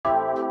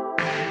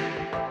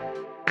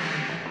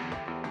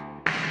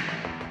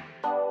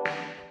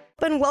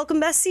And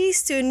welcome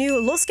besties to a new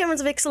Lost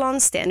Caverns of Ixalan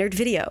standard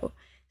video.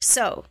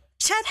 So,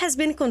 chat has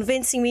been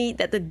convincing me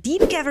that the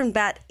Deep-Cavern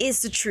Bat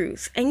is the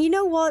truth, and you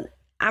know what?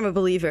 I'm a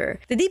believer.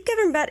 The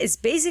Deep-Cavern Bat is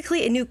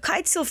basically a new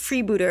kite-style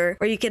freebooter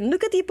where you can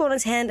look at the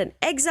opponent's hand and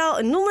exile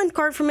a non-land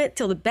card from it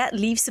till the bat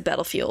leaves the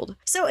battlefield.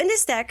 So in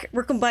this deck,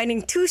 we're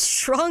combining two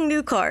strong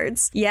new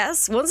cards.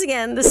 Yes, once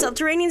again, the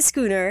Subterranean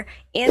Schooner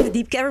and the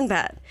Deep-Cavern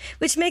Bat,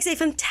 which makes a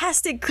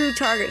fantastic crew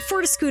target for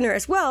the Schooner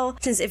as well,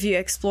 since if you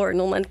explore a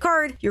non-land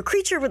card, your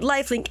creature with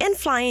lifelink and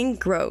flying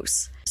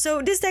grows.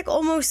 So this deck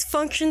almost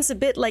functions a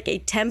bit like a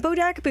tempo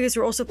deck because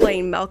we're also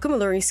playing Malcolm,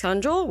 Alluring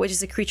Scoundrel, which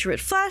is a creature with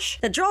flash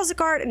that draws a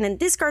card and then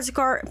discards a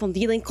card upon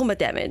dealing combat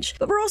damage.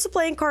 But we're also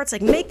playing cards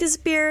like Make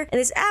Disappear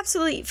and this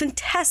absolutely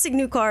fantastic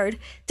new card,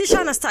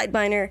 Tishana's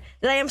Tidebinder,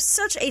 that I am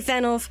such a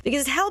fan of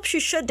because it helps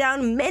you shut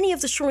down many of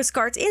the strongest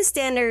cards in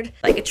Standard,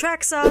 like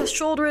Atraxa,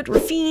 Shoulder It,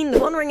 Rafine, the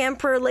One Ring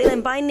Emperor,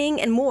 Leyline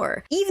Binding, and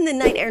more. Even the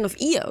Knight Errant of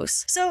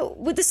Eos. So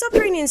with the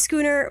Subterranean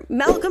Schooner,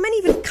 Malcolm, and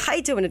even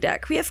Kaito in the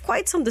deck, we have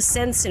quite some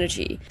Descent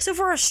synergy. So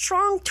for a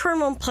strong turn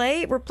 1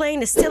 play, we're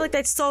playing the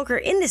Stalactite Stalker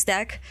in this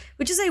deck,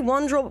 which is a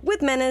 1-drop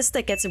with Menace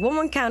that gets a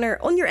 1-1 counter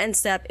on your end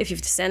step if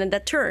you've descended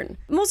that turn.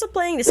 I'm also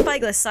playing the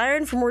Spyglass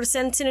Siren for more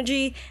Descent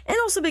synergy, and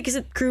also because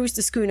it crews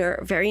the Schooner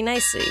very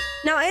nicely.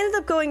 Now I ended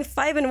up going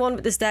 5-1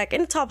 with this deck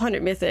in the top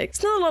 100 Mythic.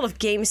 It's not a lot of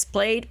games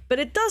played, but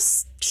it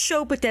does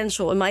show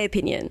potential in my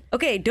opinion.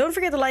 Okay, don't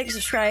forget to like and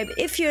subscribe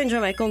if you enjoy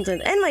my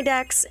content and my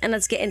decks, and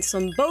let's get into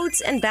some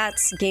boats and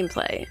bats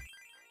gameplay.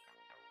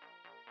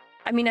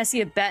 I mean, I see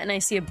a bat and I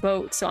see a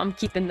boat, so I'm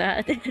keeping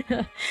that.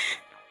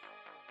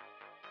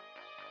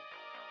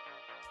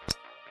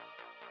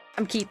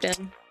 I'm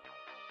keeping.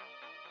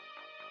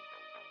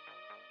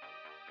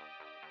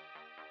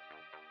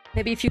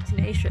 Maybe a few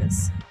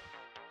tenacious.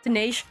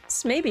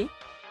 Tenacious? Maybe.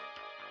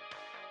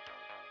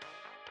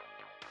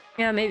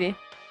 Yeah, maybe.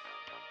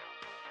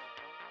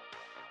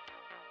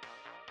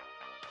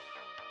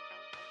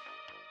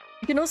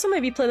 You can also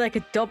maybe play like a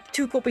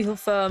two copies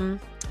of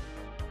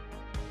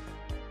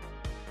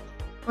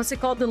what's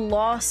it called? The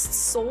Lost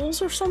Souls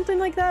or something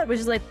like that? Which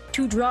is like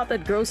 2-drop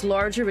that grows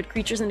larger with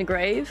creatures in the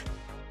grave.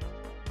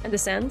 And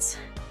descends.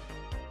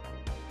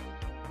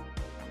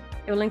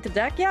 You will link the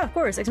deck? Yeah, of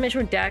course. Exclamation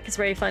point deck is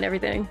where you find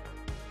everything.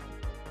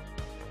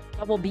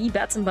 Double B,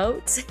 bats and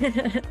boats.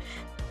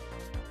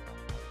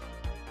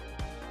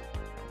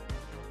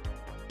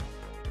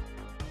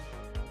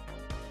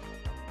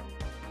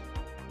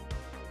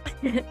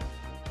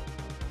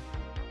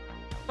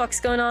 What's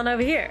going on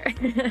over here?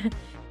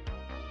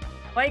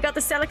 Why you got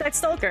the Stalactite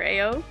Stalker,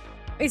 Ayo?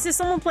 Is there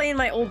someone playing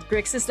my old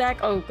Grixis deck?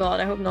 Oh god,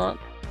 I hope not.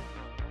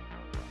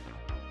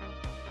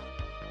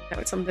 No,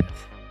 it's some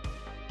diff.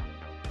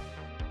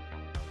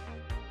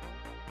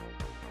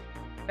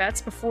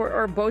 Bats before,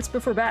 or boats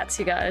before bats,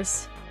 you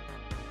guys.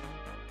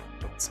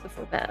 Boats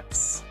before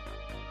bats.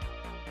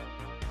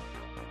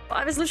 Well,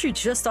 I was literally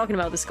just talking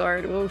about this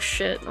card. Oh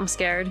shit, I'm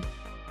scared.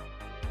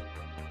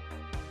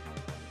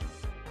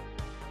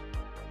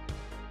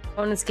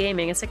 Opponent's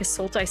gaming. It's like a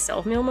Sultai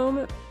self-meal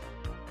moment.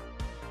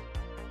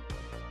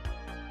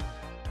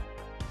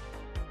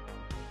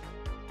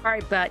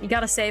 Alright, Bat, you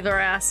gotta save our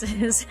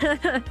asses.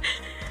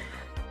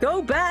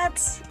 Go,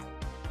 Bats!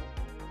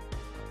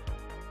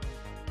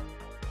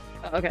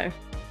 Oh, okay.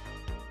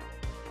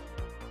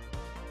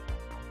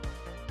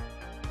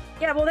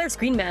 Yeah, well, there's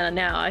green mana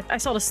now. I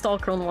saw the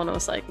Stalker on one, I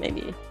was like,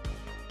 maybe.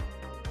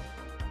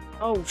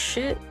 Oh,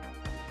 shit.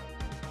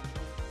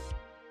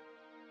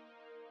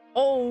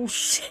 Oh,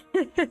 shit.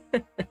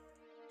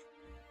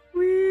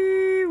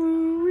 Wee,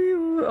 woo, wee,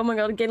 woo. Oh my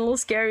god, getting a little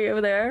scary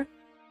over there.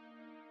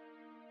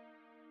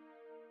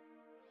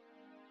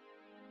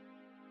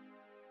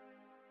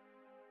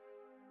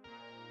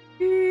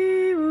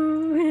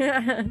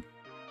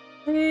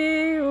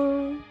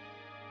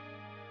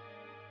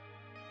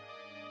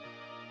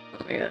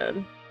 Oh my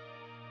god.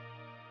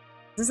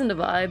 This isn't a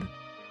vibe.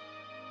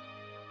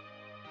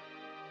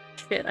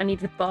 Shit, I need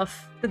the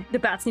buff. The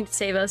bats need to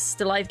save us.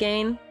 The life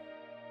gain.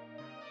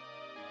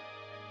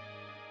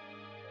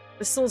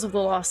 The Souls of the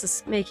Lost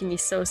is making me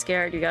so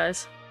scared, you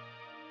guys.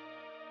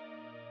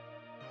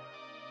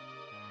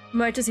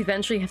 Might just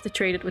eventually have to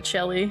trade it with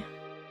Shelly.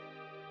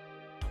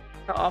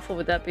 How awful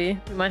would that be?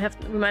 We might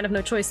have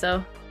no choice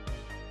though.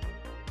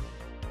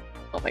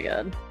 Oh my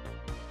god.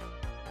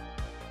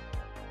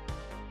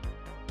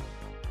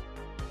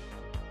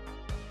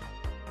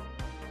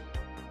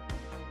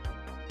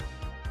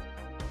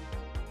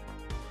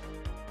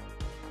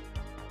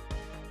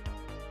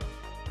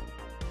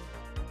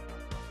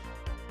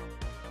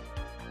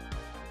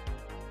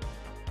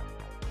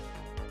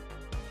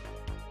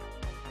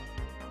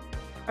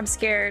 I'm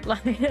scared,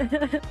 like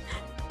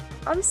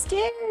I'm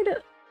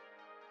scared.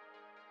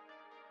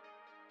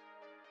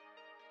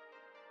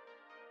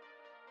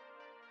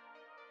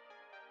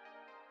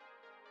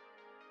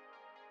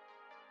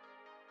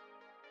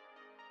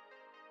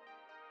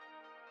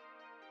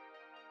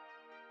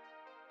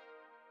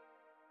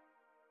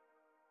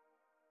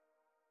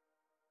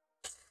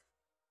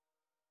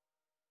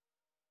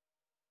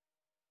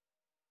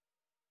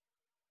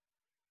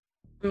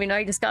 I mean,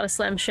 I just gotta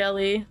slam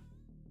Shelly.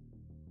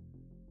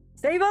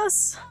 Save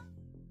us!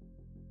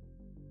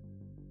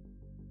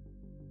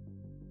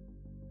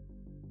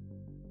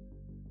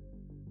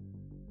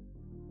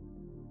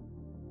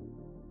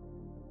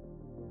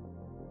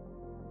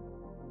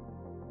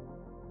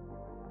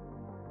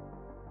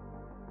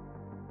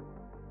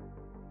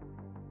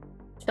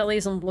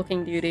 Shelly's on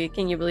blocking duty,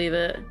 can you believe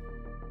it?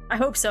 I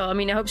hope so. I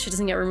mean, I hope she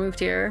doesn't get removed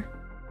here.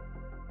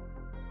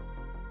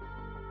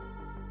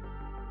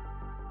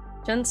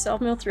 Gen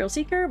Self-Mill Thrill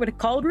Seeker with a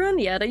Cauldron?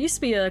 Yeah, that used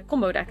to be a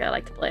combo deck I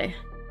like to play.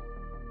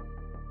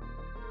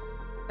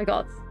 Oh my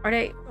god. Are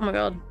they? Oh my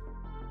god.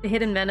 The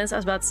Hidden Menace, I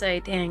was about to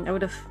say. Dang, that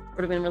would have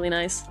been really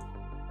nice.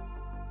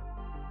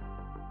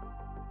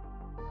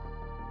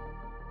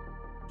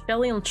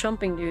 Shelly on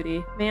Chumping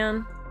Duty.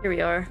 Man, here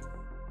we are.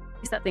 At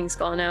least that thing's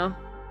gone now.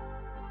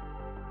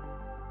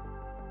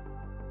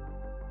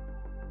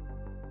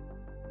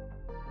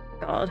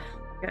 God.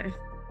 Okay.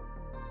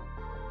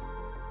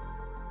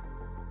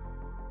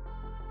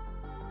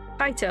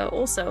 Kaito,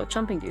 also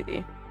Chumping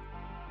Duty.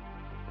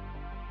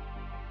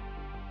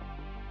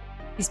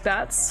 These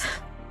bats.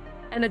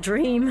 And a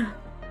dream.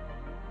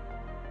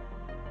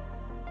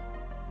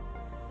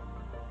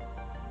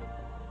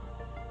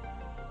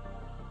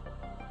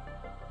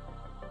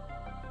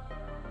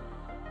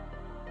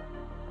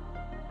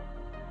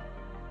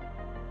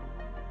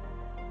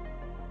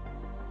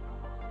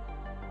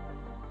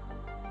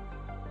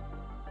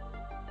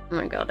 Oh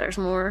my god, there's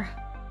more.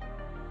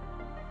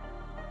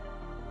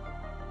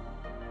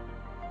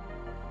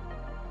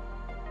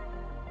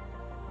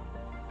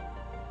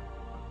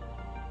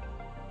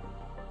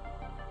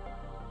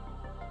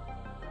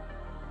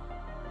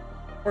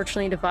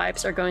 Fortunately, the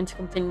vibes are going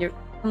to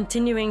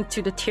continuing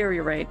to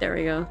deteriorate. There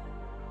we go.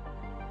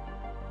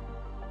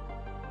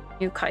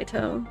 New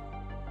Kaito.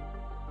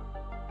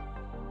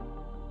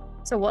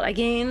 So what? I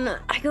gain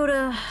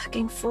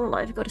 4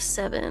 life. I go to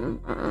 7.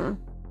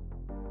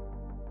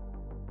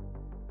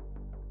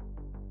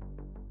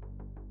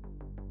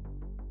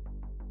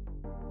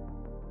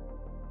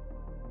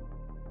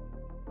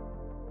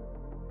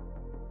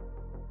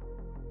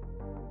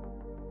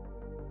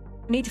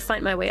 I need to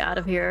find my way out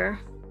of here.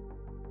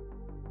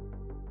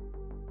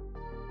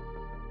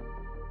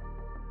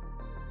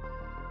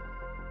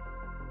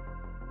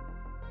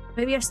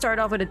 Maybe I start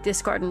off with a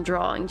discard and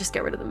draw and just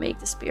get rid of the Make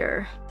the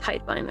Spear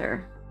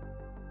Tidebinder.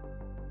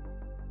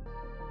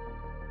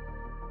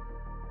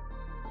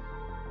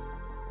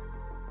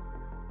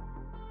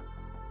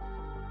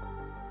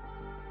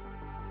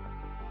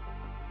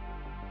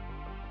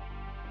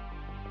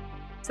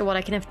 So what,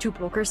 I can have 2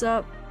 blockers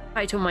up?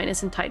 Kaito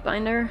minus and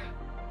Tidebinder.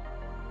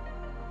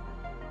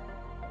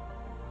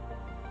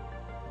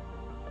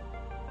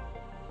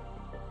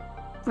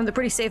 And they're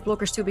pretty safe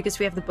blockers too because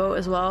we have the bow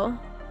as well.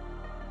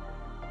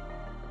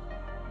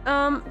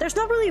 There's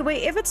not really a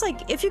way, if it's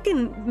like, if you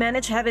can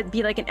manage to have it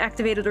be like an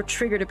activated or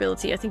triggered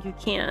ability, I think you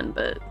can,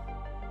 but...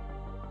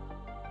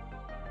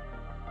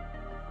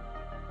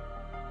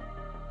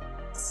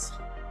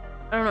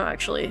 I don't know,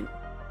 actually.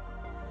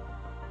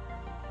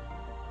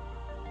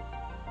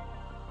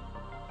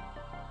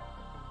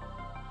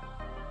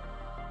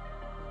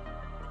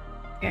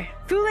 Okay.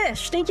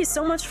 Foolish! Thank you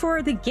so much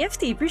for the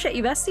gifty! Appreciate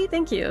you, bestie!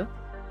 Thank you!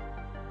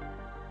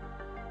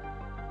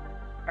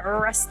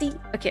 Rusty.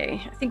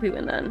 Okay, I think we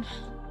win then.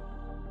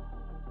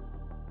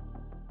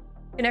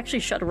 You can actually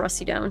shut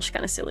Rusty down, which is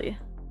kind of silly.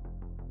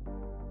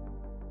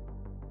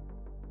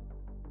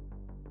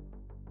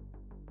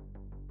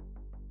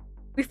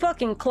 We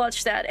fucking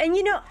clutched that. And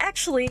you know,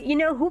 actually, you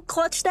know who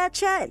clutched that,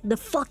 chat? The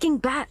fucking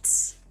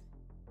bats.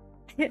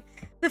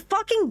 The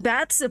fucking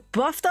bats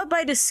buffed up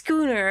by the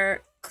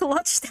schooner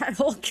clutched that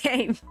whole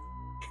game.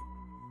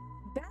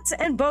 Bats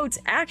and boats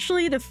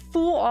actually the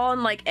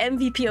full-on, like,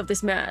 MVP of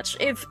this match.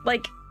 If,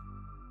 like...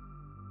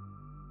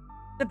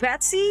 The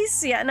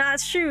Batsies? Yeah, nah,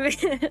 it's true.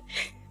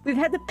 We've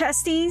had the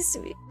Pesties,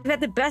 we've had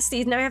the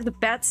Besties, now we have the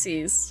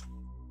Batsies.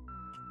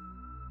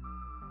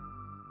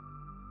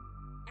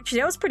 Actually,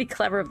 that was pretty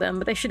clever of them,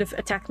 but they should have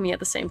attacked me at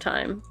the same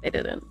time. They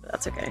didn't, but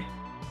that's okay.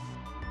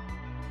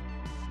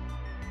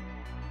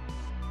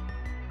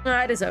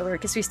 It is over,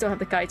 because we still have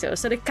the Kaito,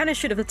 so they kind of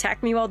should have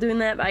attacked me while doing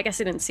that, but I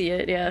guess I didn't see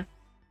it, yeah.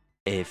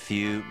 A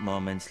few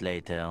moments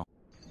later.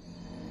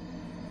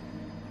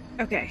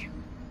 Okay.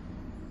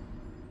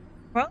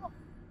 Well...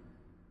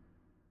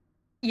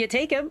 You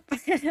take him.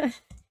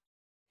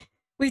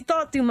 We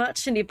thought too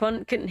much and the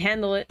opponent couldn't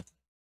handle it.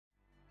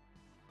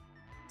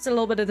 It's a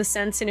little bit of the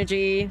Sand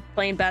synergy.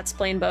 Playing bats,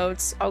 playing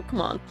boats. Oh, come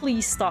on.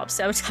 Please stop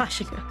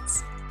sabotaging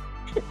us.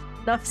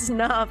 Enough is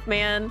enough,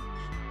 man.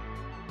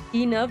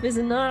 Enough is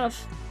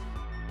enough.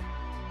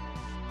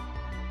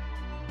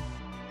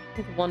 I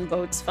think 1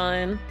 boat's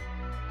fine.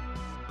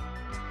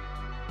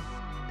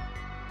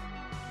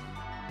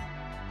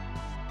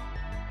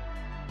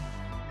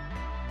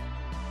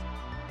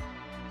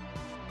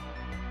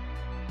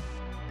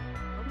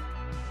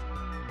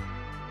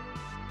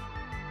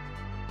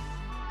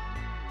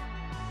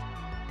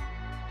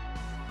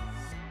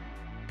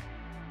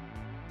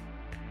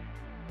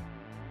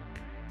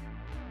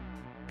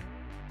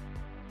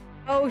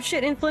 Oh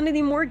shit,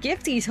 Infinity, more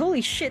gifties.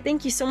 Holy shit,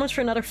 thank you so much for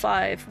another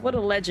 5. What a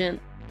legend.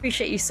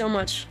 Appreciate you so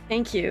much.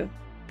 Thank you.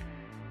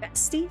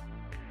 Bestie?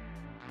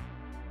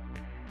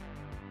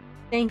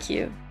 Thank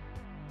you.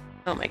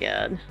 Oh my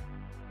god.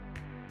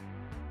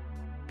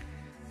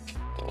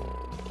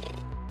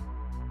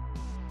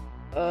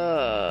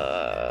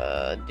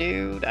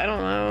 Dude, I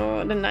don't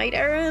know. The Knight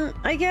Errant,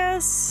 I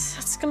guess?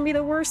 That's gonna be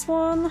the worst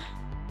one.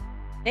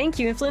 Thank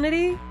you,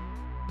 Infinity.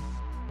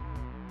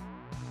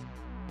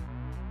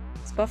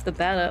 Let's buff the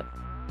bat up.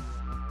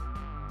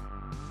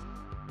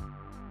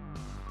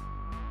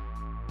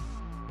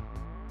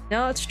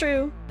 No, it's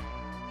true.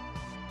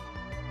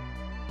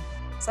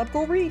 Sub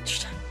goal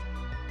reached.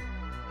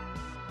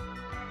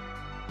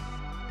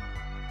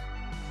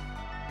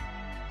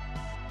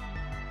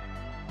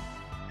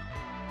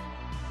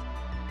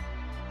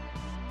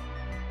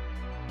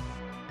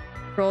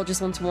 Girl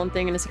just wants one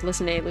thing and it's like,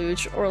 listen,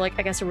 Luge. Or like,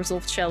 I guess a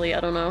resolved Shelly, I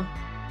don't know.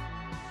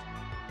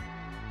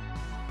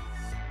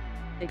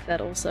 Take that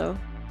also.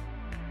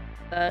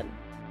 That.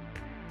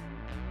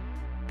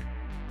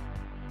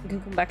 You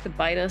can come back to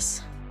bite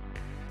us.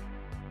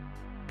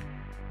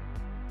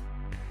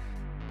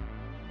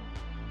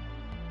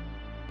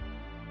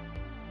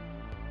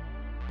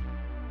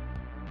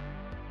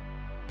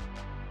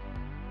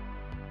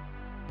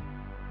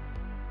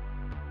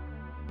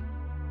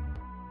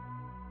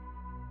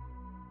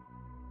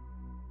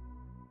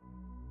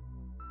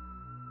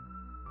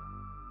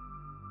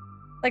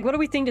 Like, what do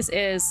we think this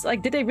is?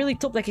 Like, did they really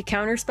top like a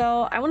counter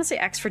spell? I want to say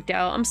X for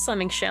doubt. I'm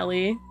summoning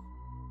Shelly.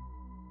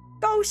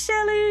 Go,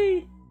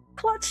 Shelly!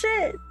 Clutch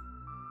it!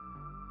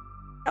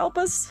 Help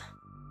us.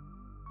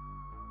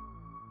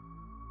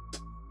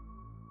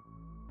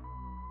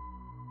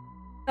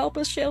 Help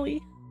us,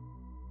 Shelly.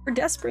 We're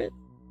desperate.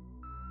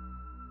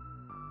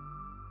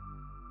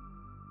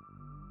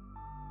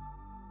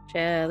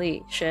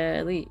 Shelly,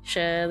 Shelly,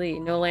 Shelly.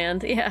 No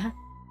land. Yeah.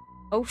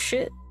 Oh,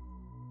 shit.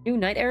 New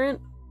Knight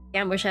Errant?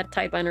 Damn, wish I had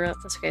Tidebinder up.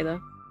 That's okay,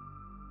 though.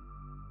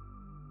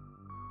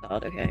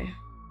 God, okay.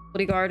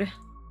 Bodyguard.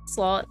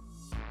 Slot.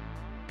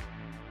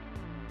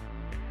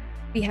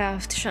 We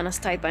have Tishana's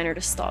Tidebinder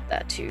to stop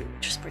that, too,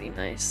 which is pretty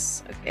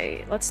nice.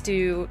 Okay, let's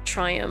do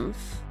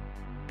Triumph.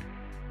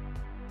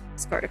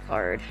 Discard a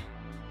card.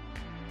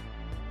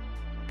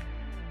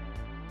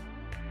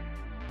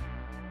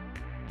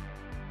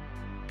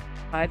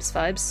 Vibes,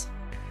 vibes.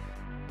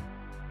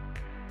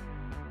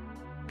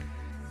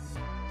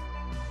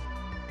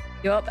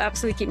 Yup,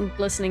 absolutely keep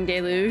listening,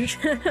 Deluge.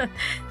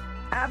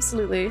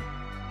 Absolutely.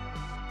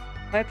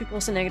 Why are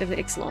people so negative at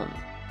Ixalan?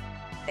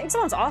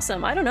 Ixalan's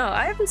awesome. I don't know.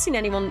 I haven't seen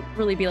anyone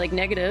really be like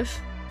negative.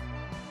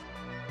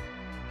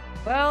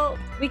 Well,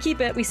 we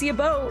keep it. We see a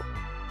boat.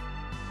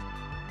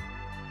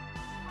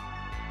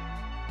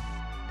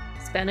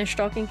 Spanish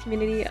talking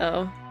community?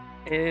 Oh.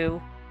 Ew.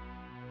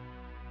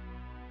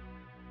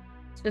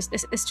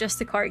 It's just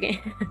a card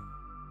game.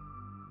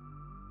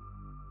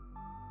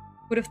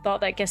 Would have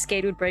thought that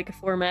Cascade would break a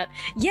format.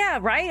 Yeah,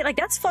 right? Like,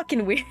 that's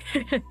fucking weird.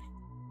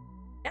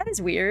 That is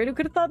weird. Who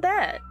could have thought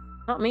that?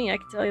 Not me, I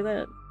can tell you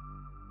that.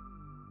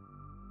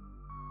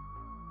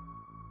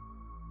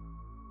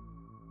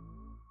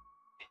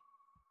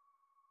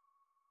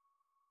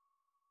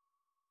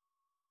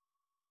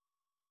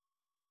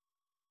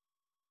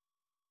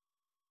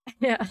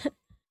 Yeah.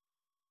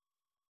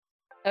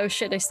 Oh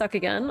shit, they stuck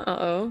again?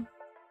 Uh-oh.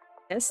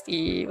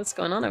 Bestie, what's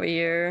going on over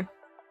here?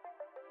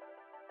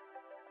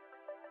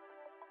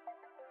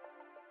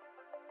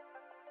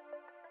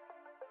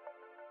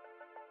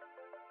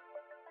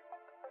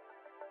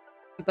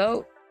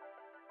 Boat.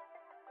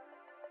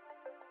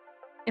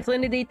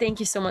 Infinity, thank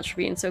you so much for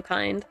being so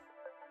kind.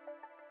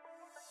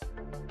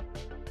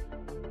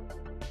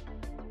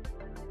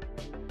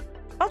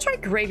 I'll try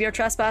Graveyard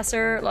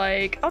Trespasser.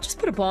 Like, I'll just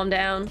put a bomb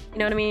down. You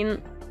know what I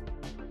mean?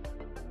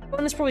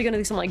 One is probably gonna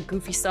do some like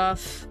goofy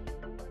stuff.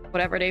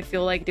 Whatever they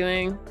feel like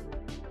doing.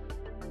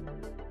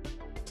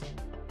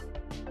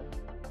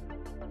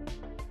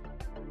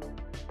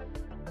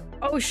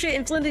 Oh shit,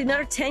 Infinity,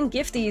 another 10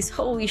 gifties.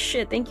 Holy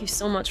shit, thank you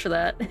so much for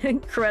that.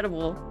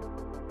 Incredible.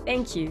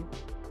 Thank you.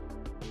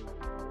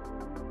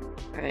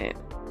 Alright.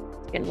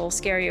 Getting a little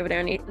scary over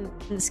there in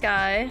the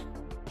sky.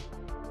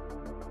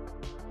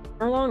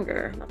 Or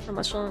longer. Not for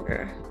much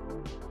longer.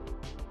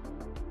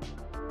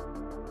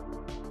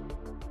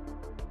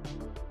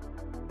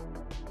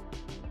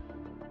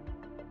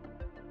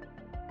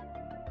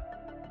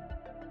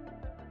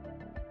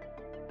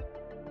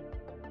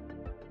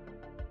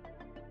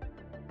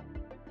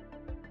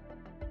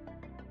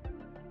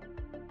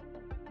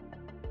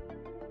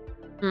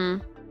 Hmm.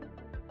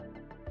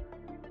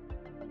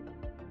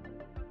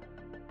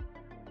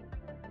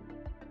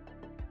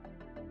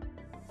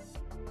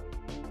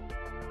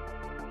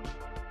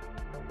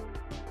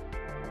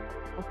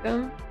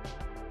 Welcome.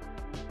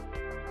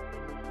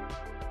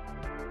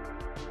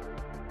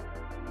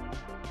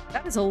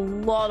 That is a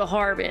lot of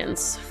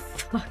Harbins.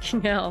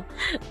 Fucking hell.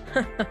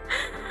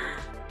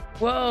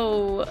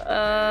 Whoa.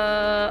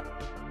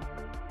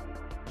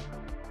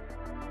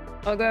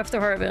 I'll go after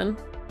Harbin.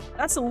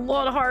 That's a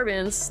lot of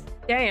Harbins.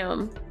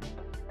 Damn.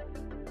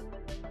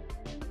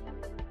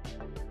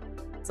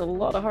 It's a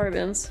lot of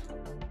Harbins.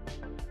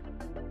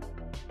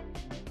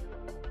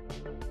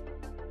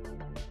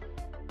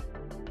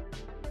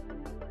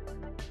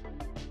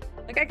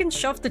 Like, I can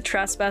shove the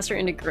Trespasser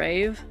into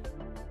grave.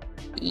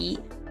 Eat.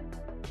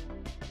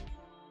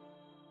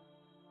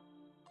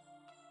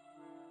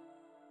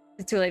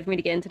 It's too late for me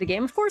to get into the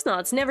game. Of course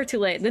not. It's never too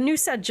late. The new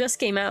set just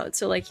came out,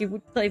 so like you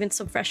would play in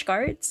some fresh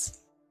cards.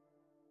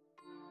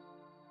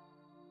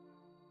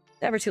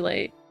 Never too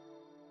late.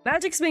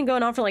 Magic's been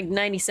going on for like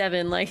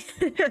 97. Like,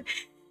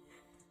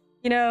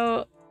 you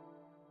know,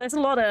 there's a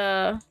lot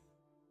of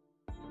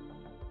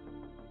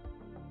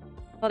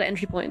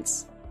entry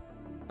points.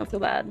 Don't feel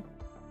bad.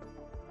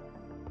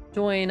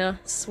 Join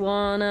us,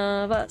 one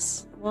of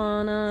us,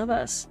 one of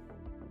us.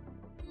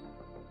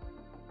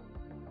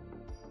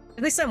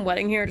 At least I'm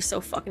wedding here, just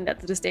so fucking dead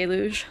to this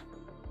deluge.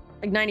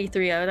 Like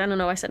 93, I don't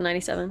know, I said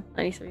 97,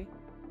 93.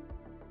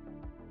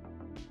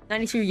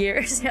 93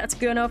 years? Yeah, it's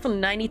going on for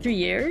 93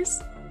 years?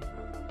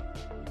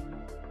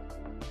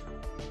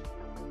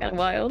 Kinda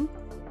wild.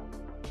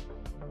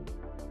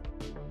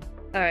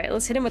 Alright,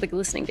 let's hit him with a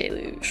Glistening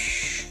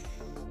Deluge.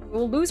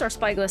 We'll lose our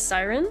Spyglass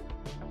Siren.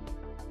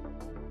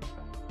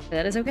 But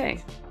that is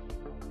okay.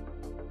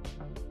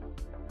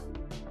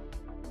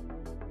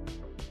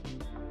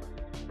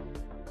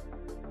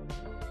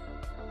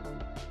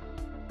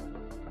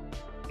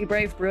 Be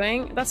brave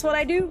brewing. That's what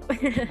I do.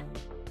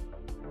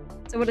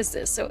 So what is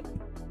this? So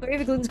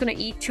Grave Gloom's gonna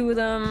eat 2 of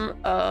them.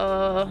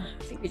 I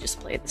think we just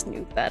play this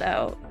new bet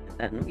out,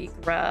 and then we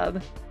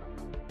grab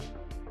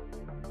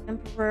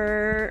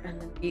Emperor,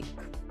 and then we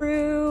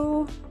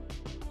crew.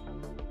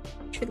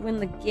 Should win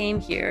the game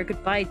here.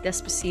 Goodbye,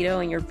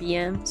 Despacito and your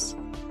BMs.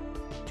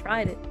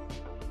 Tried it.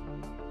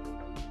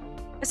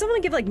 I still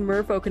want to give like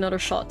Merfolk another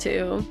shot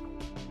too.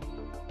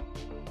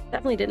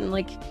 Definitely didn't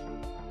like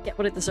get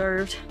what it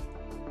deserved.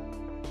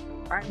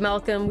 Alright,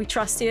 Malcolm, we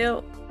trust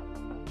you.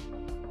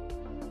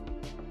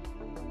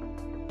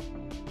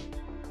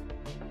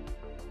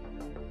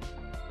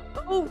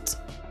 Boat!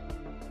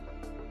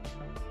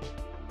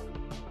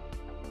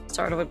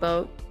 Started with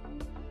boat.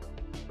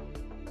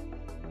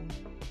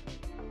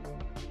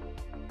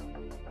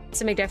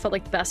 To make that feel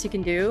like the best you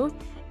can do.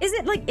 Is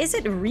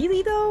it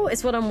really though?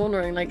 Is what I'm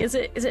wondering. Like, is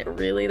it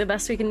really the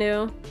best we can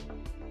do?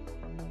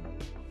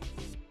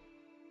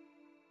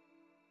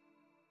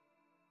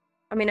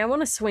 I mean, I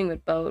want to swing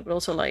with boat, but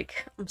also,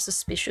 like, I'm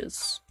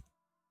suspicious.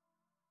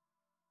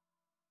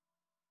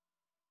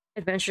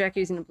 Adventure deck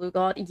using the Blue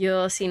God?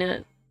 Yeah, seen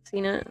it.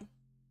 Seen it.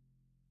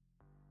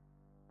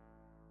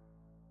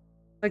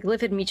 Like,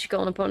 Glyphid Michiko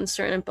on opponent's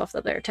turn and buffed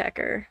up their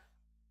attacker.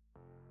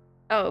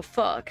 Oh,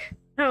 fuck.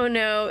 Oh,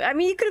 no. I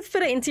mean, you could have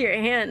put it into your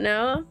hand,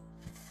 no?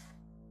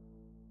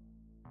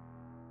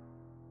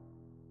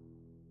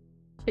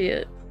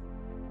 Shit.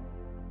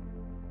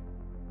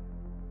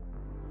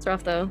 It's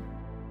rough, though.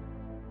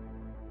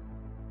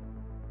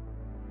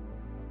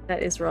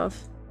 That is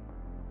rough.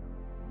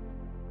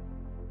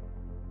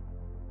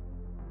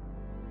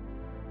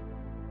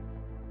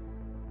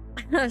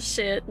 Oh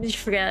shit, did you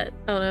forget?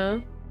 Oh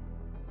no.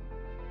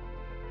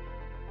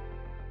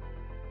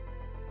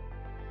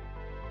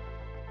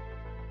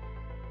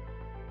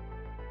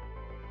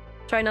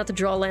 Try not to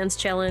draw lands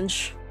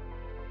challenge.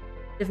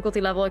 Difficulty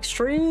level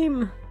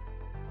extreme.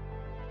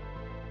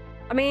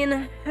 I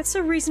mean, that's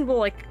a reasonable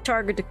like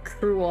target to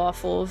crew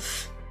off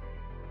of.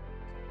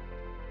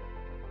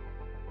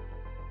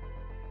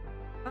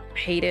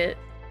 I hate it.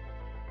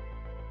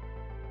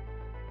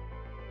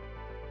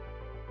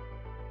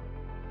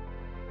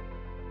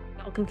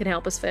 Malcolm can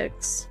help us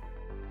fix.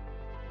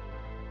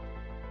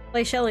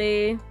 Play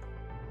Shelly.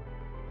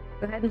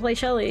 Go ahead and play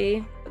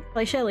Shelly.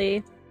 Play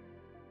Shelly.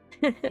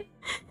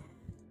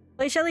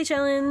 Play Shelly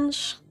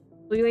challenge.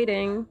 We'll be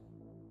waiting.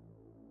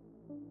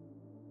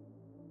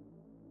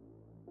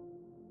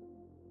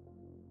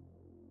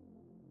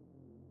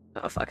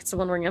 Oh fuck, it's the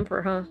One Ring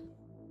Emperor, huh?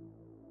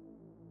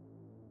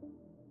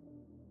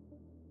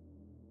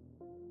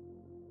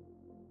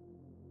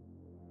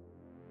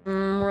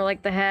 More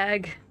like the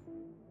Hag.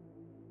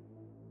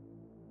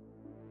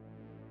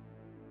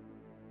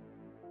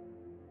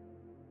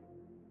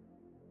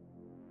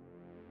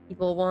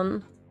 Evil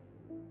one.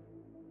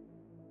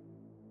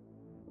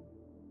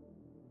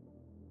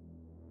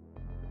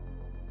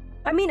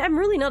 I mean, I'm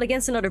really not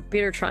against another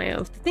Bitter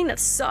Triumph. The thing that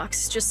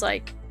sucks is just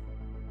like,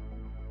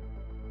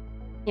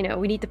 you know,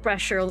 we need the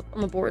pressure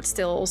on the board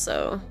still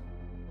also.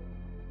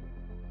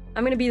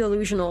 I'm gonna be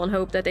delusional and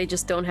hope that they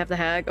just don't have the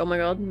Hag. Oh my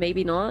god,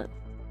 maybe not.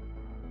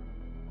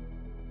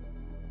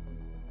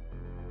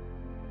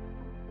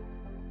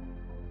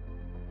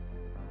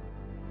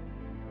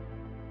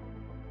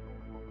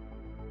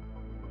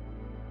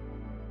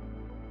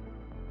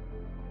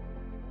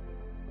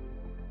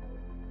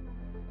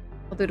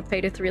 I'll do the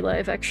pay to 3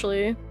 life,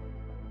 actually.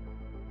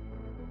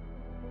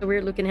 The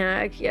weird looking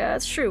Hag. Yeah,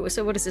 it's true.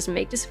 So what does this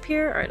make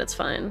disappear? Alright, that's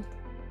fine.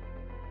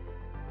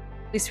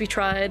 At least we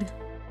tried.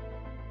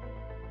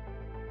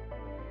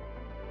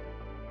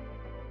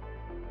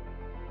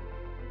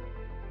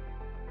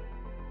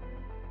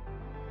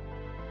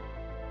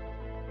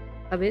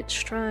 A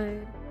bitch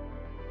tried.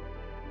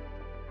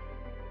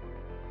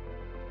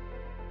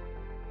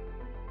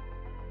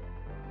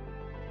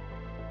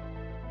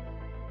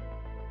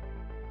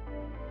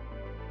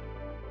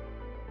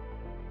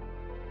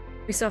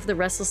 We still have the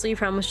Restlessly.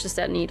 How much does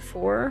that need?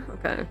 4?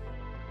 Okay.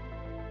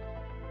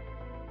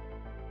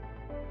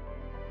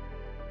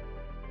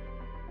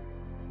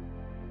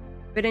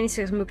 But any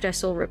 6 Muktai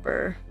Soul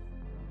Ripper.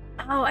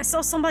 Oh, I saw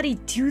somebody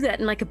do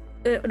that in like an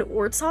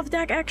Ortsov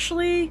deck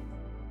actually.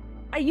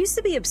 I used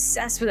to be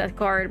obsessed with that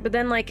card, but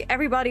then like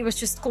everybody was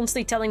just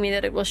constantly telling me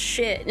that it was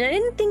shit. And I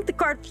didn't think the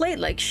card played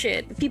like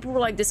shit. But people were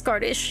like, this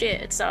card is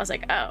shit. So I was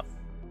like, oh.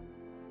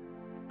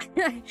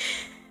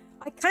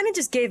 I kind of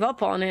just gave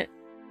up on it.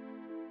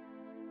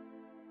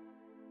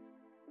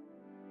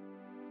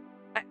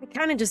 I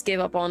kind of just gave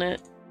up on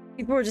it.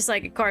 People were just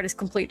like, a card is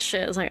complete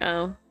shit. I was like,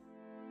 oh.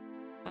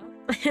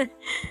 Well,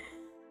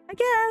 I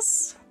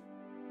guess.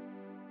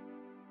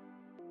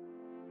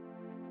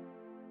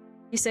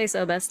 You say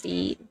so,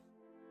 bestie.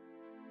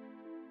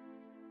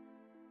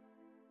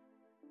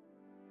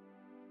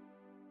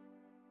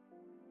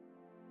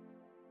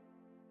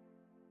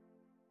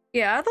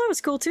 Yeah, I thought it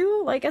was cool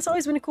too. Like, it's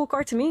always been a cool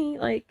card to me.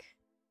 Like,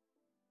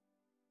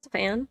 it's a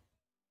fan.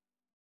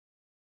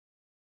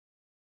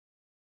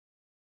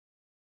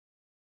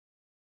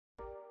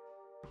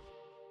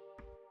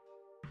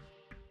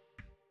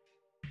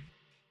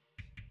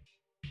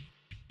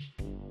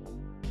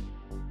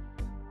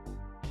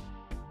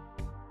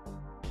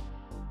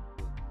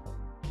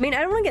 I mean,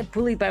 I don't want to get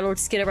bullied by Lord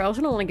Skidder, but I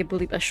also don't want to get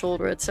bullied by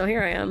Shouldered, so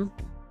here I am.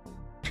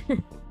 I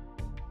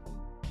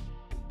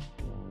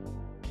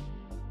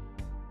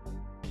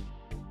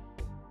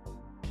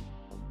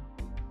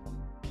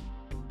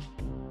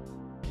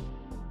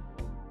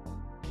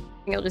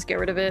think I'll just get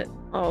rid of it.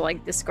 I'll,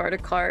 like, discard a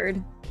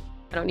card.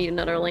 I don't need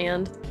another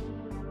land.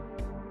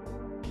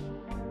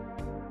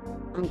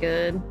 I'm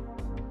good.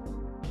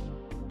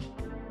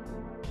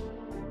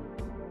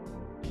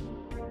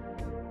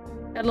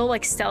 That little,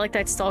 like,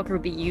 Stalactite Stalker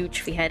would be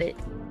huge if we had it.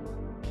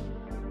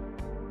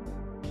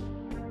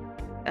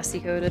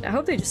 SD coded. I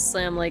hope they just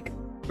slam, like,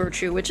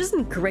 Virtue, which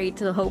isn't great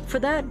to hope for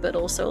that, but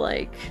also,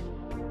 like...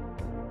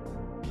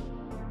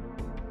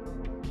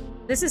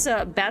 This is,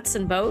 Bats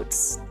and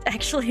Boats,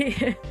 actually.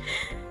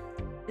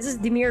 This is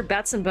Dimir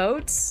Bats and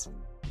Boats.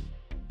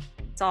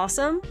 It's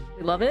awesome.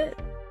 We love it.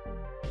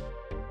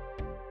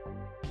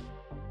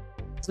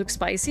 Does it look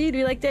spicy? Do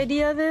you like the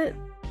idea of it?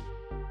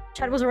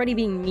 Chad was already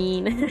being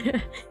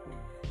mean.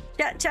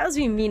 Chad was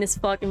being mean as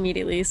fuck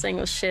immediately, saying,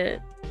 oh shit.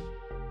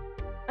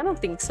 I don't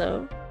think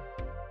so.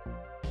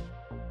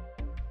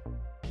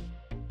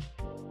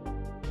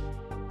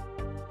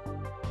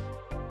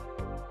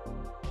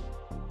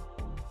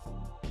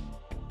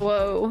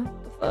 Whoa,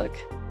 what the fuck?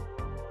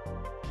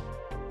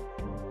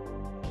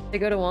 They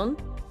go to 1?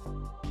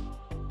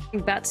 I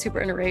think Bat's super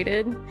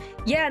underrated.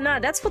 Yeah, nah,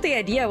 that's what the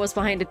idea was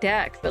behind the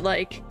deck, but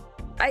like...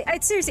 I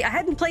seriously, I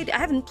haven't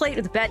played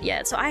with Bat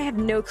yet, so I have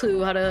no clue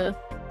what to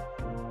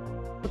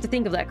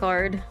think of that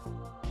card.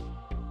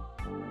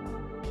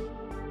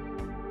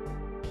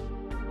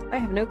 I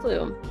have no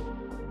clue.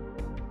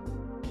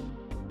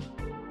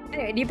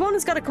 Anyway, the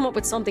opponent's got to come up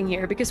with something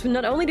here, because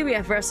not only do we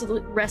have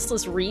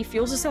Restless Reef, we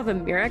also still have a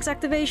Mirax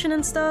activation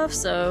and stuff,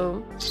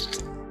 so...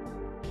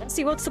 Let's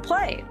see what's to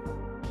play.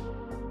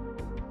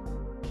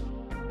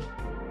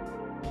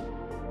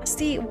 Let's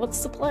see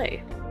what's to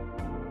play.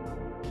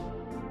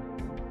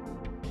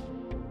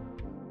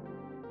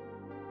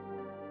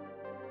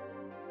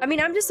 I mean,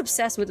 I'm just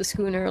obsessed with the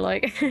schooner,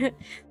 like... I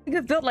think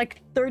I've built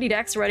like 30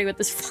 decks already with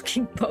this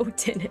fucking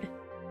boat in it.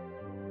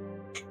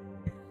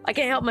 I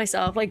can't help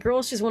myself. Like,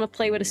 girls just want to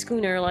play with a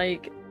schooner,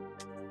 like...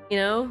 You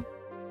know?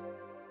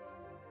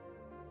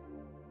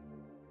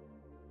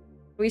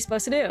 What are we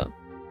supposed to do?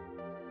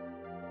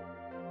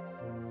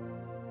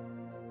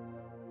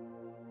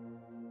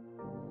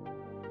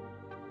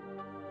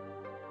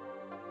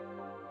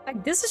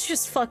 Like, this is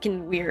just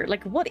fucking weird.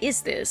 Like, what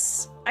is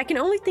this? I can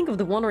only think of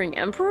the Wandering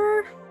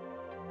Emperor?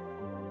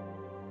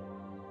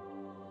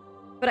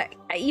 But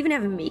I even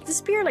have a Make the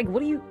Spear? Like,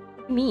 what do you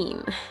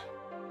mean?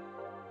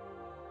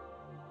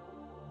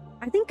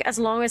 I think as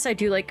long as I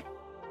do, like,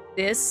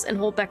 this and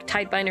hold back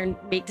Tidebinder and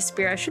Make the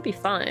Spear, I should be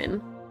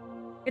fine.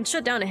 I can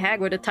shut down a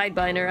Hag with a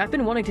Tidebinder. I've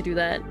been wanting to do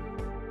that.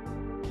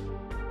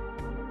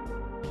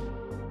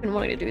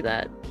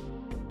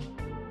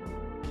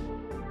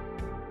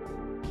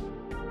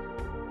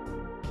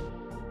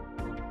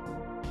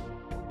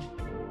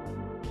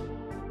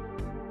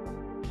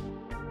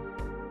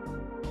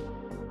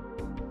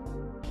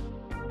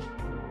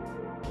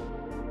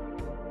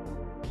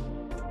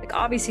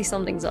 Obviously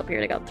something's up here.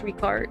 They got 3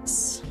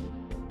 cards.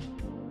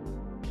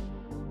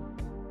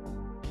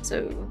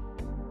 So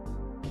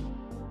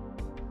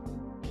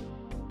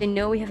they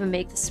know we have a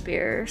Make the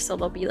Spear, so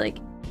they'll be like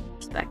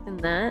expecting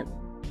that.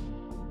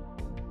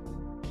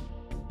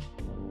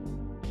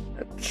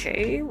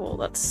 Okay, well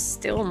that's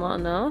still not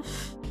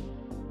enough.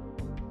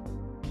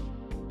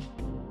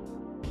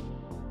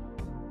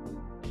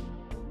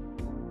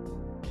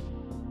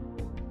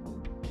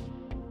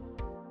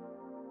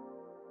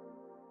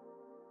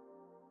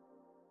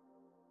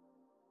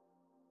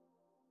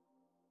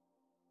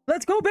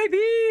 Let's go,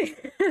 baby!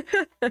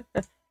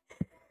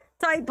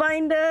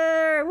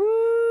 Tidebinder!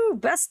 Woo!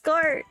 Best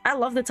card! I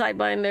love the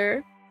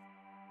Tidebinder.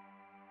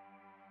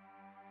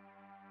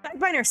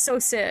 Tidebinder is so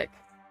sick.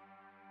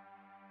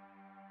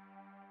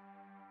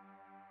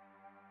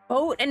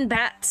 Boat and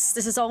bats.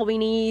 This is all we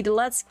need.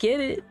 Let's get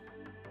it.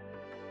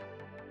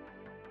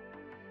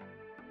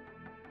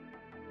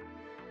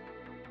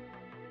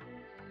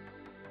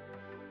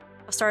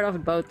 I'll start off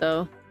with boat,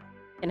 though.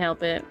 Can't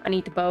help it. I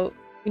need the boat.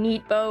 We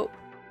need boat.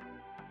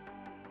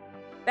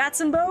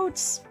 Bats and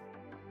boats.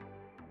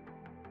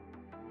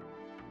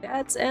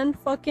 Bats and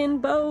fucking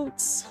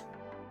boats.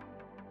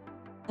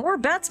 More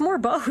bats, more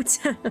boats.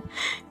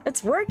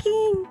 It's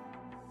working.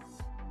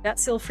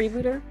 That's still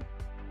freebooter.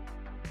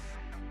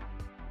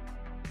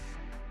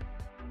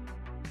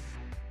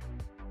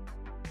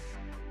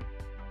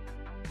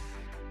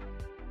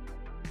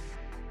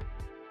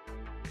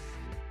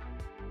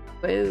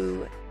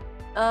 Whoa.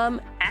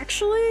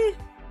 Actually,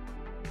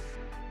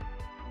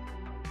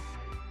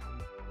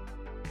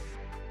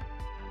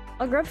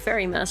 I'll grab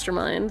Fairy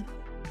Mastermind.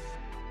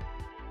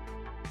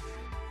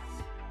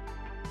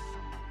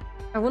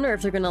 I wonder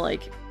if they're gonna,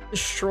 like,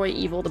 destroy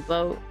Evil the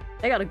boat.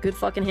 They got a good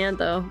fucking hand,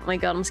 though. Oh my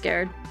god, I'm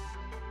scared.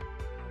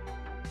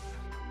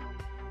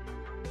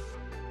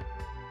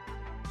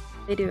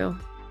 They do.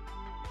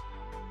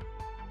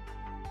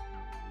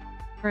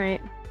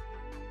 Right.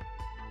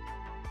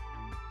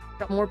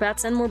 Got more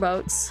bats and more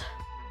boats.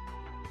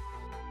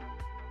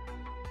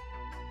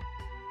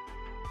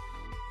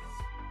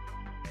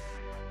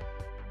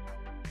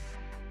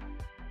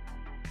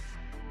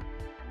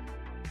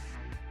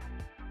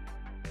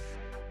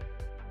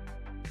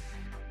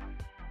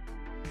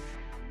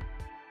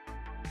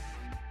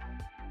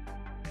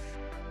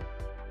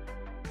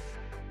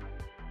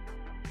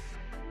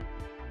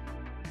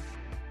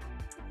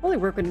 Probably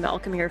work with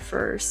Malcolm here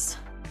first.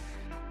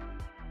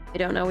 They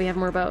don't know we have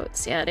more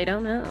boats. Yeah, they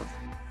don't know.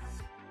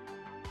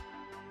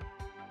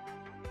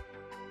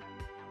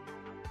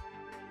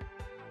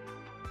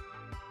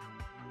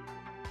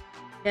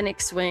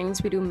 Genic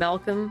swings. We do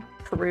Malcolm,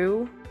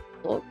 Peru.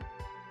 Look.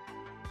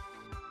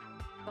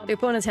 Oh, the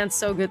opponent's hand's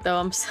so good though.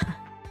 I'm so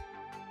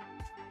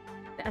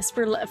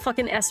Esper,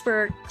 fucking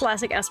Esper,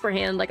 classic Esper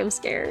hand. Like, I'm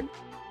scared.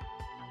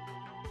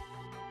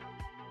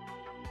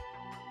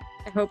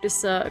 I hope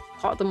this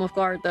caught them off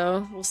guard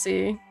though. We'll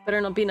see. Better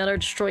not be another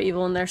Destroy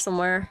Evil in there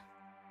somewhere.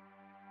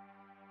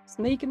 Just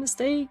make a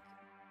mistake.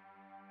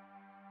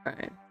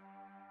 Alright.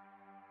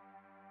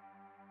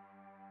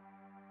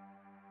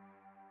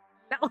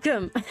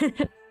 Malcolm!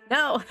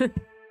 No!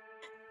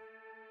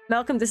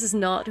 Malcolm, this is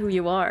not who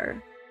you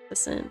are.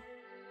 Listen.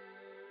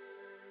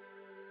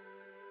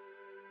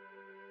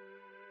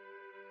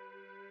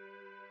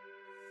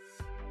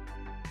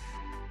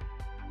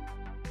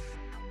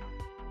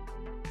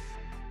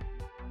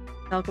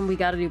 Malcolm, we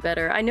gotta do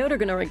better. I know they're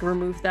gonna, like,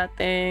 remove that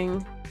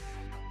thing.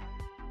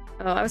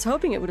 Oh, I was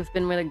hoping it would have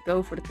been with a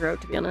go for the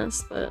throat, to be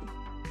honest, but...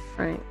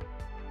 Alright.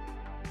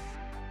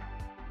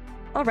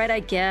 Alright, I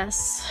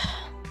guess.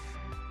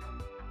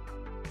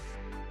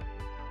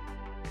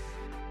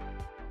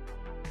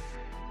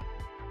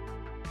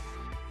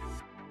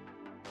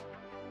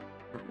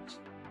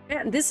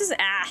 Man, this is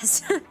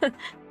ass.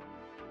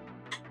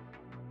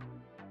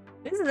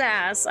 This is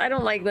ass. I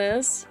don't like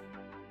this.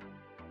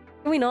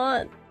 Can we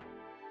not?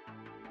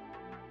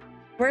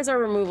 Where's our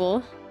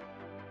removal?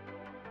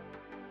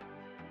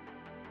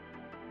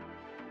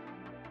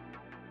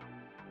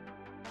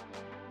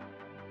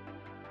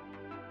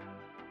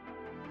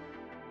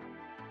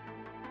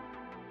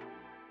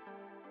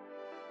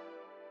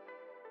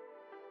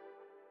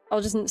 I'll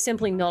just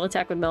simply not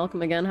attack with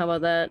Malcolm again. How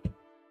about that?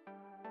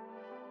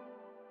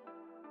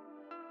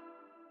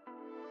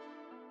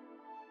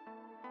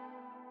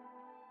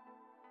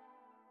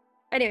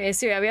 Anyway,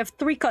 so yeah, we have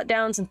 3 cut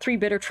downs and 3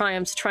 bitter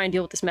triumphs to try and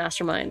deal with this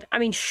mastermind. I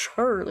mean,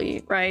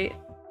 surely, right?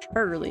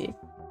 Surely.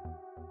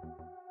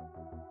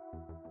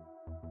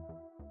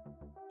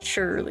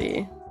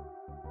 Surely.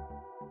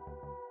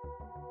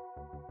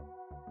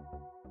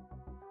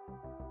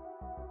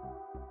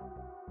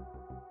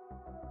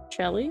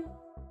 Shelly?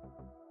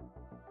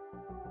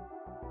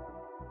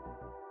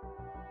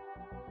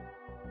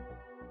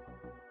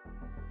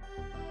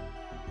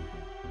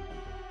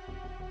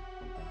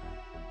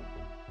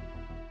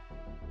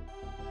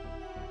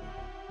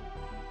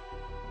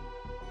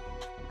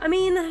 I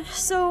mean,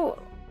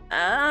 so,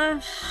 I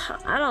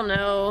don't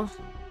know.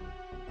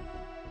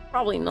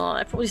 Probably not.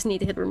 I probably just need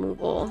to hit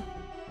removal.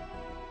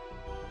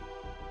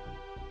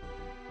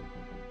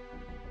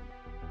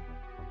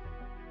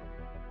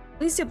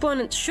 At least the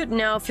opponent should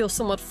now feel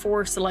somewhat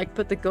forced to, like,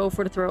 put the go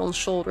for the throw on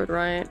shouldered,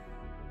 right?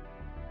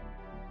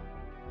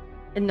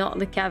 And not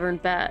the Cavern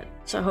Bat,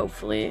 so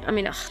hopefully... I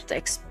mean,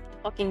 the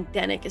fucking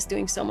Denic is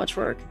doing so much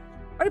work.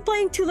 Are we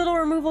playing too little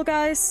removal,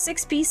 guys?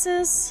 6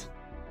 pieces?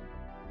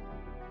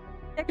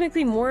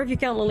 Technically more if you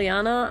count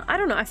Liliana. I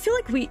don't know. I feel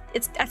like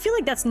I feel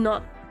like that's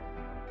not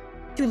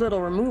too little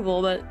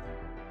removal, but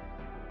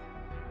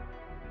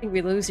I think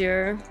we lose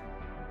here.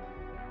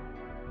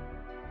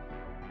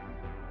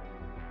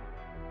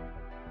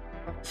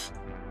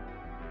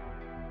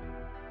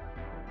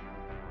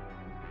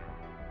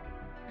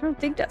 I don't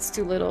think that's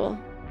too little.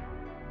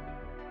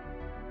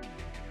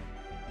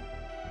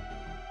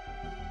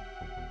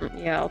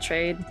 Yeah, I'll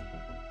trade.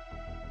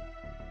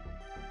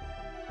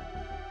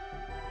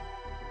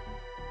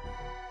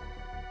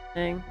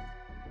 Dang.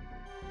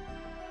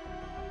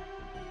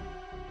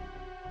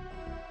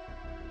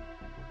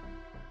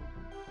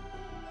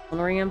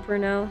 Honoring Emperor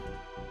now.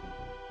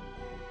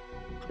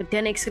 But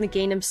Dennick's gonna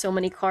gain him so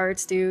many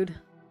cards, dude.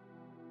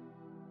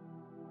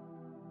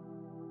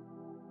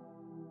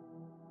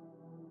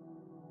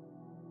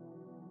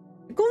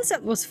 The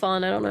concept was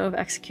fun. I don't know if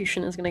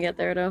execution is gonna get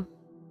there though.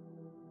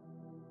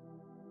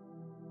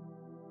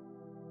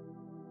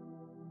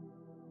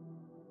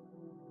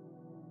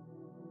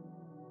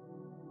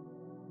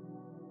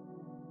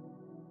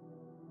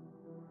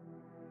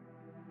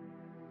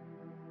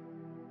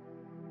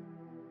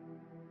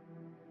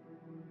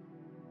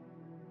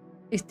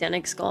 At least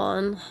Dennick's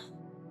gone.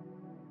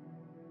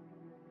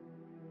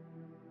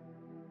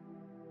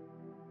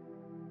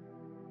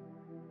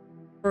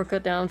 For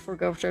cut down, for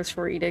Ghost,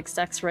 for edicts,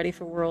 decks ready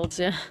for worlds,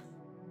 yeah.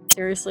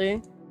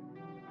 Seriously.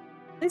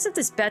 At least if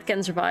this bet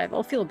can survive,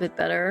 I'll feel a bit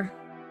better.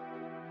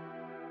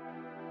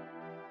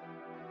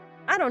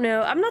 I don't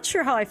know, I'm not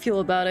sure how I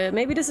feel about it.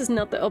 Maybe this is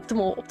not the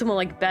optimal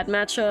like bet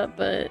matchup,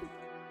 but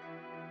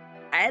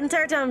the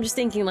entire time I'm just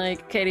thinking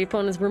like, okay, the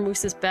opponent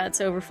removes this bet,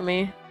 it's over for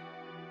me.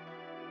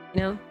 You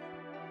know?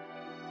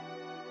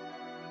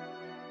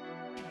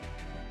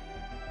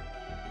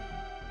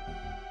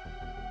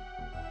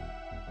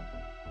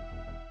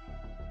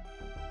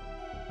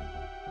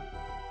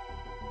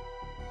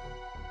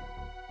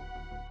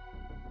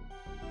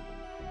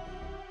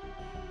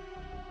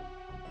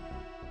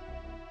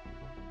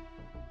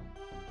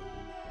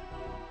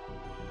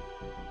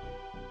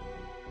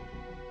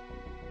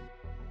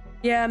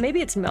 Yeah,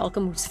 maybe it's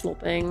Malcolm who's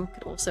flopping.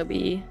 Could also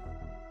be.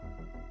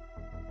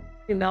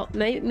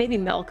 Maybe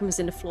Malcolm's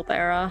in the flop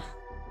era.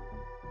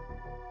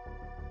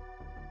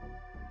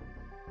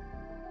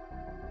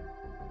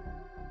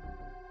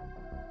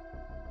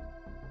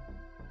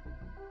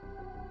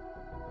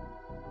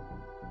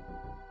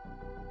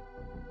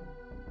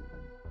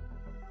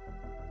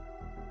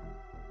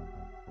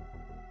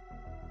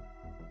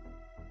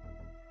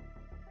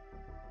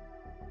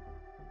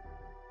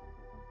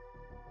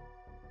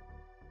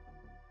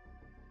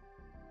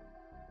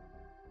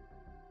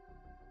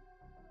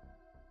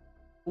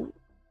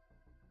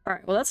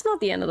 Alright, well that's not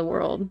the end of the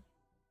world.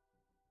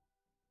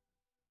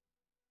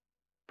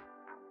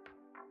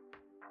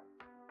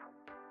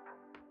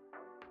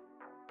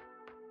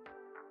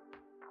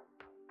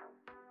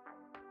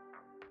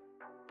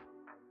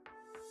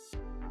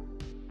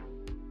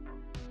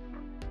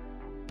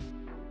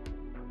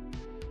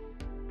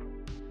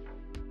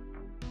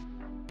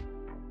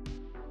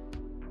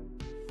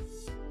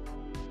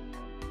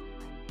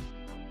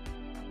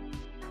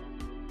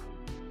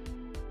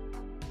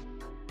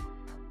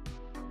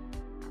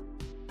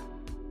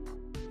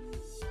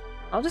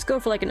 I'll just go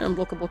for like an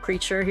unblockable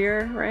creature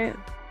here, right?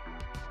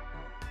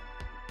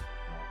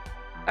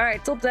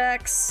 Alright, top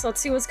decks.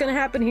 Let's see what's gonna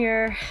happen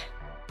here.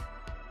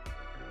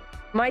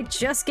 Might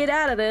just get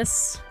out of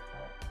this.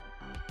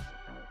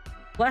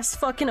 Less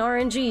fucking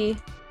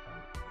RNG.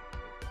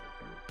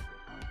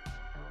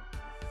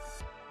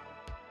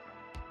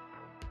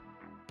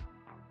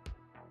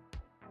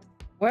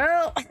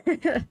 Well,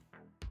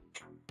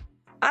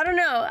 I don't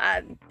know.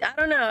 I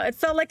don't know. It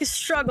felt like a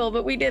struggle,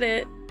 but we did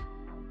it.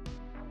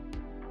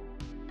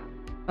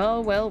 Oh,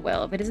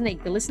 well, if it isn't a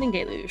glistening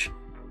deluge.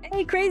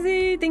 Hey,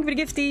 Crazy! Thank you for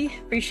the gifty.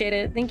 Appreciate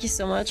it. Thank you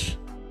so much.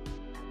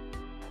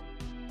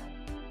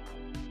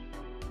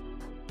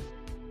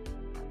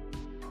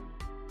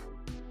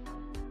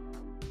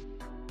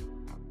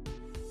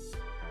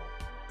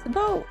 It's the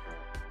boat.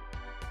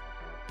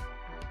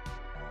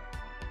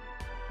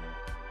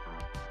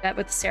 That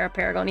with the Sarah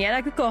Paragon. Yeah,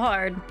 that could go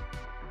hard.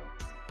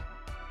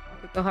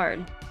 That could go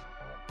hard.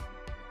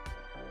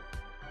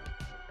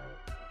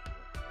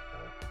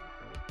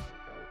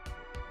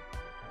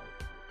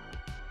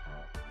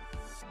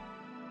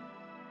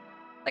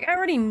 Like, I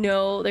already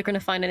know they're gonna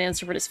find an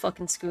answer for this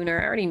fucking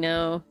schooner. I already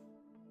know.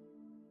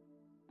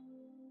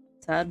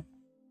 Sad.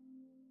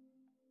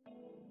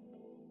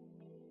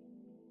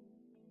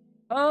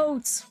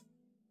 Boats!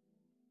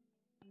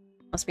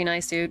 Must be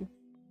nice, dude.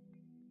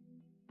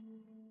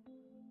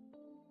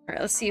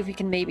 Alright, let's see if we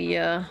can maybe,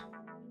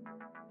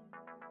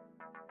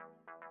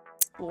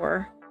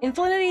 explore.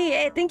 Infinity,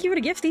 hey, thank you for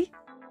the gifty.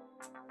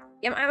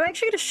 Yeah, I'm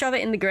actually gonna shove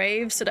it in the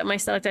grave so that my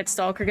Stalactite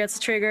Stalker gets a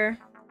trigger.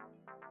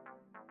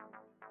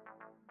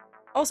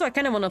 Also, I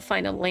kind of want to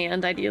find a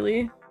land,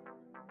 ideally.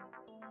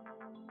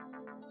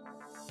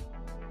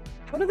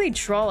 How do they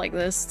draw like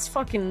this? It's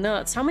fucking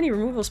nuts. How many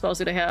removal spells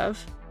do they have?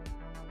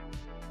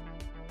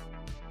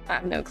 I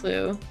have no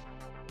clue.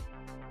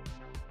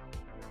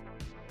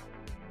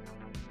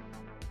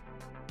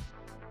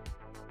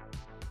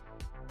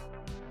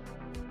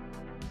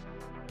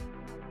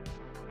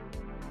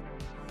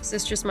 Is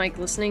this just my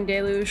glistening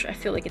deluge? I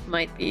feel like it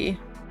might be.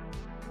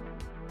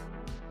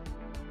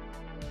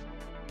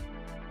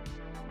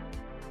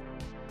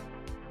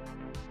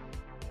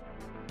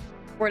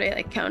 Or they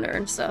like counter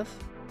and stuff.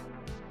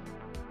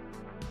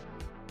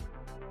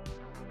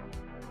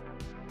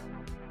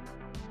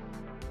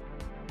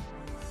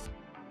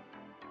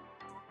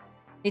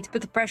 Need to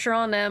put the pressure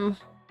on them.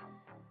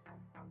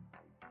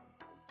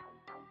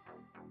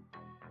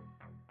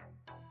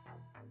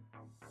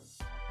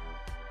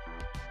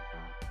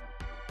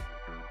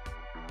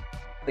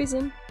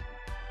 Poison.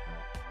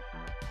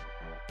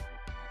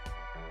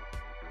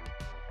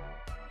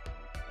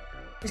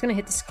 He's gonna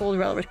hit the Skull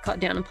Relic,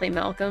 cut down and play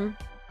Malcolm.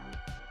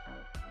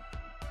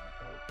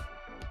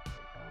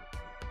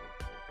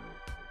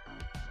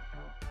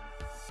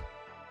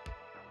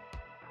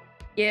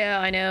 Yeah,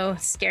 I know.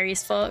 Scary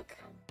as fuck.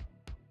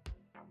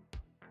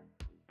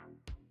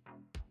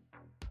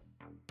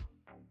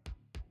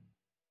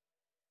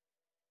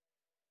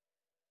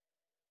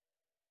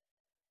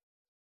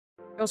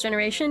 Girls'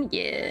 Generation?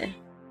 Yeah.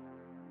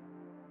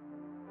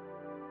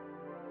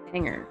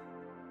 Hanger.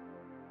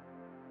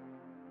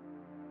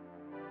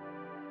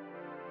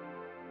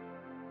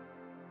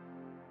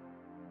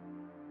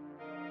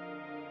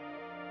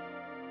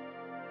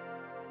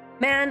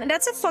 Man,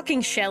 that's a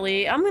fucking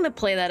Shelly. I'm gonna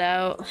play that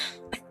out.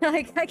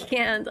 Like, I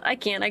can't,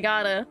 I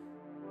gotta.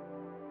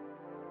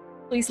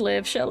 Please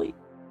live, Shelly.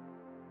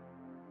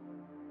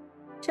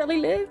 Shelly,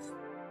 live.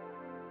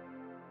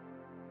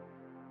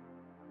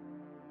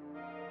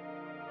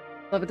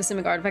 Love it, the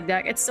Simic Artifact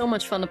deck. It's so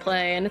much fun to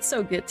play, and it's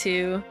so good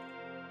too.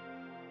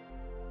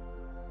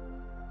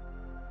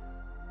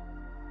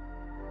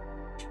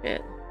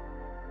 Shit.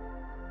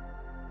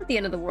 At the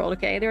end of the world,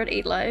 okay? They're at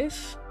 8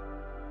 life.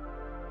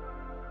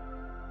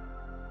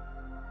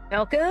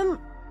 Malcolm?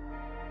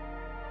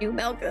 You,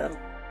 Malcolm.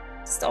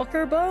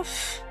 Stalker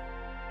buff?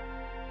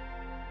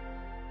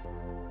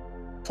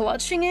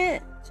 Clutching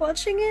it?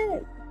 Clutching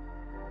it?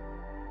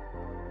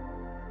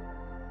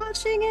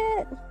 Clutching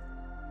it?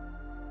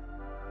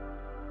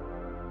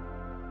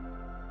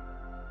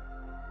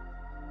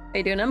 How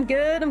you doing? I'm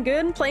good, I'm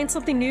good. I'm playing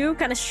something new,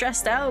 kind of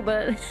stressed out,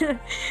 but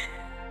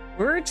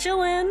we're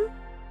chilling.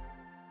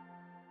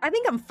 I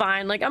think I'm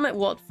fine. Like, I'm at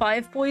what,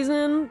 5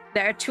 poison?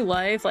 They're at 2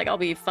 life. Like, I'll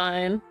be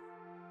fine.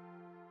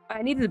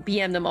 I needed to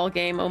BM them all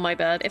game. Oh my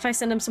bad. If I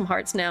send them some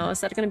hearts now,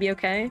 is that gonna be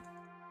okay?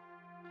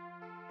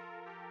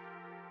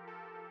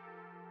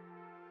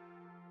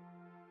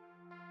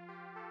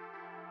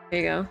 There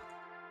you go.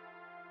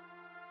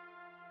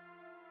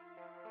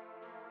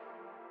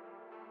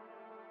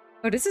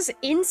 Oh, this is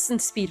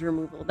instant speed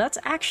removal. That's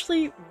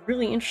actually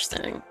really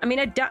interesting. I mean,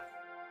 I don't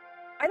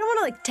want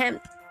to like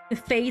tempt the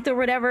fate or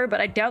whatever,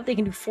 but I doubt they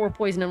can do 4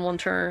 poison in 1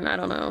 turn. I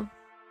don't know.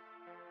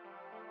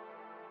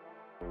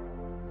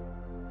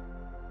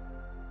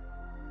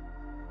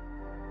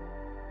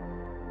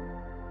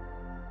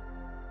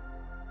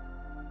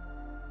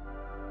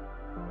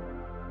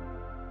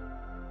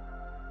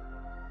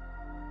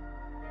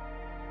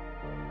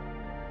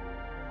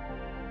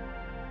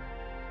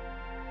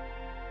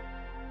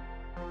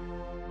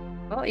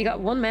 Well, you got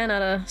 1 mana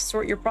to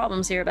sort your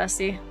problems here,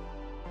 bestie.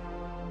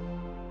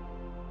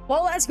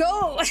 Well, let's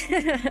go!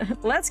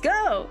 Let's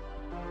go!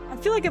 I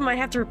feel like I might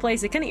have to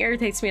replace it. It kind of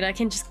irritates me that I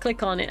can just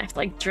click on it. I have to,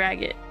 like,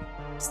 drag it.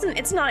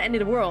 It's not end of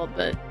the world,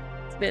 but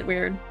it's a bit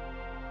weird.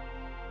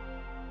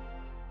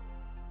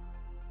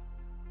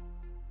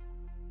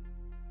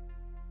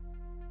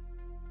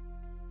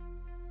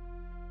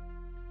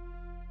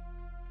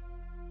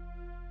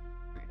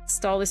 Let's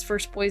stall this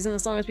first poison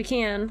as long as we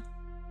can.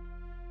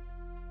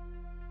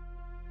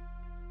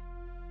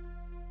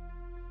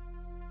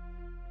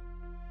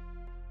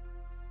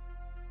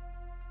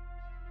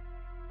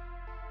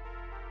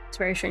 It's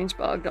very strange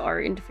bug, the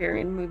art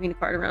interfering, moving the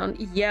card around.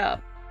 Yeah,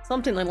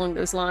 something along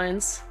those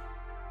lines.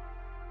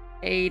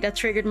 Hey, that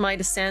triggered my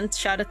descent.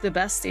 Shout out to the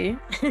bestie.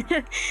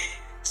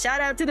 Shout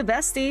out to the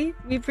bestie.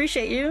 We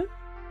appreciate you.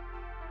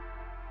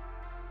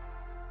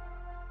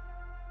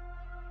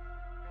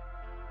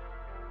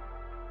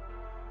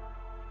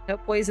 No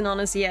poison on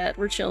us yet.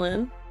 We're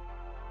chilling.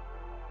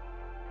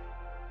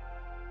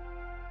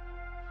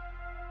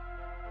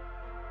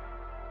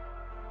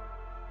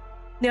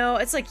 No,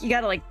 it's like you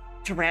gotta like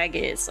drag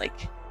it. It's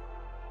like,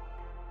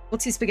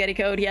 what's your spaghetti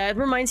code? Yeah, it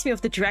reminds me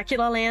of the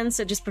Dracula lands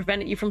that just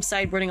prevented you from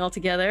sideboarding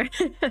altogether.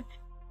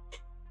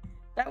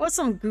 That was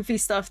some goofy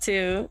stuff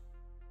too.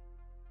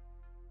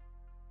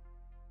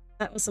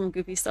 That was some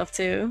goofy stuff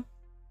too.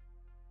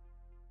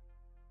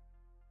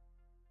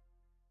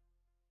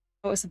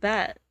 Oh, it's a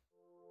bat.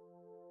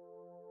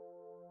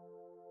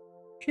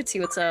 Should see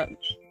what's up.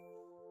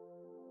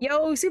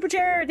 Yo, Super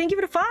Chair, thank you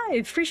for the 5.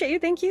 Appreciate you,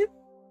 thank you.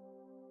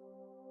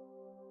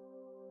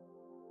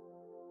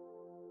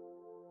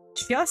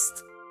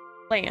 Just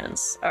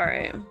lands.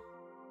 Alright.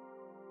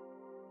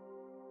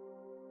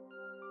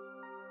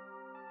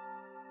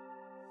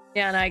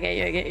 Yeah, no, I get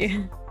you, I get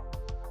you.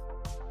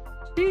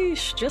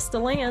 Sheesh, just the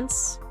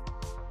lands.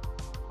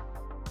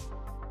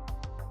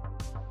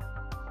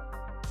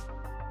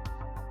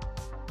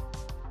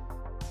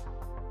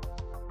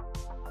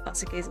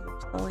 Classic case of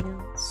the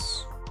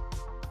lands.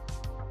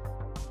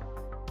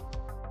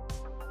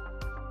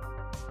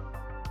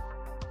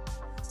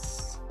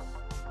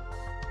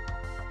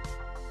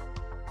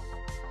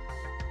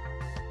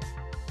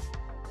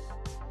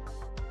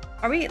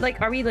 Are we like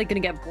gonna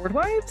get board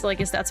wiped?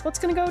 Like, is that what's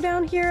gonna go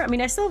down here? I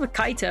mean, I still have a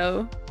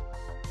Kaito.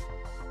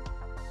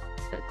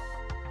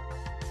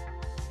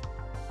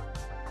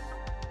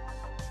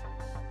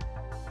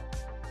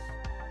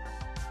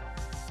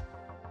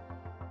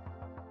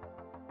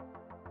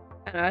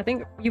 I don't know, I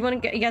think you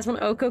guys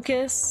want Oko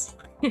Kiss?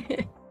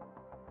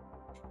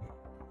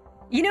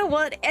 You know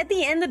what? At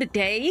the end of the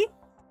day,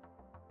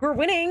 we're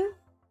winning.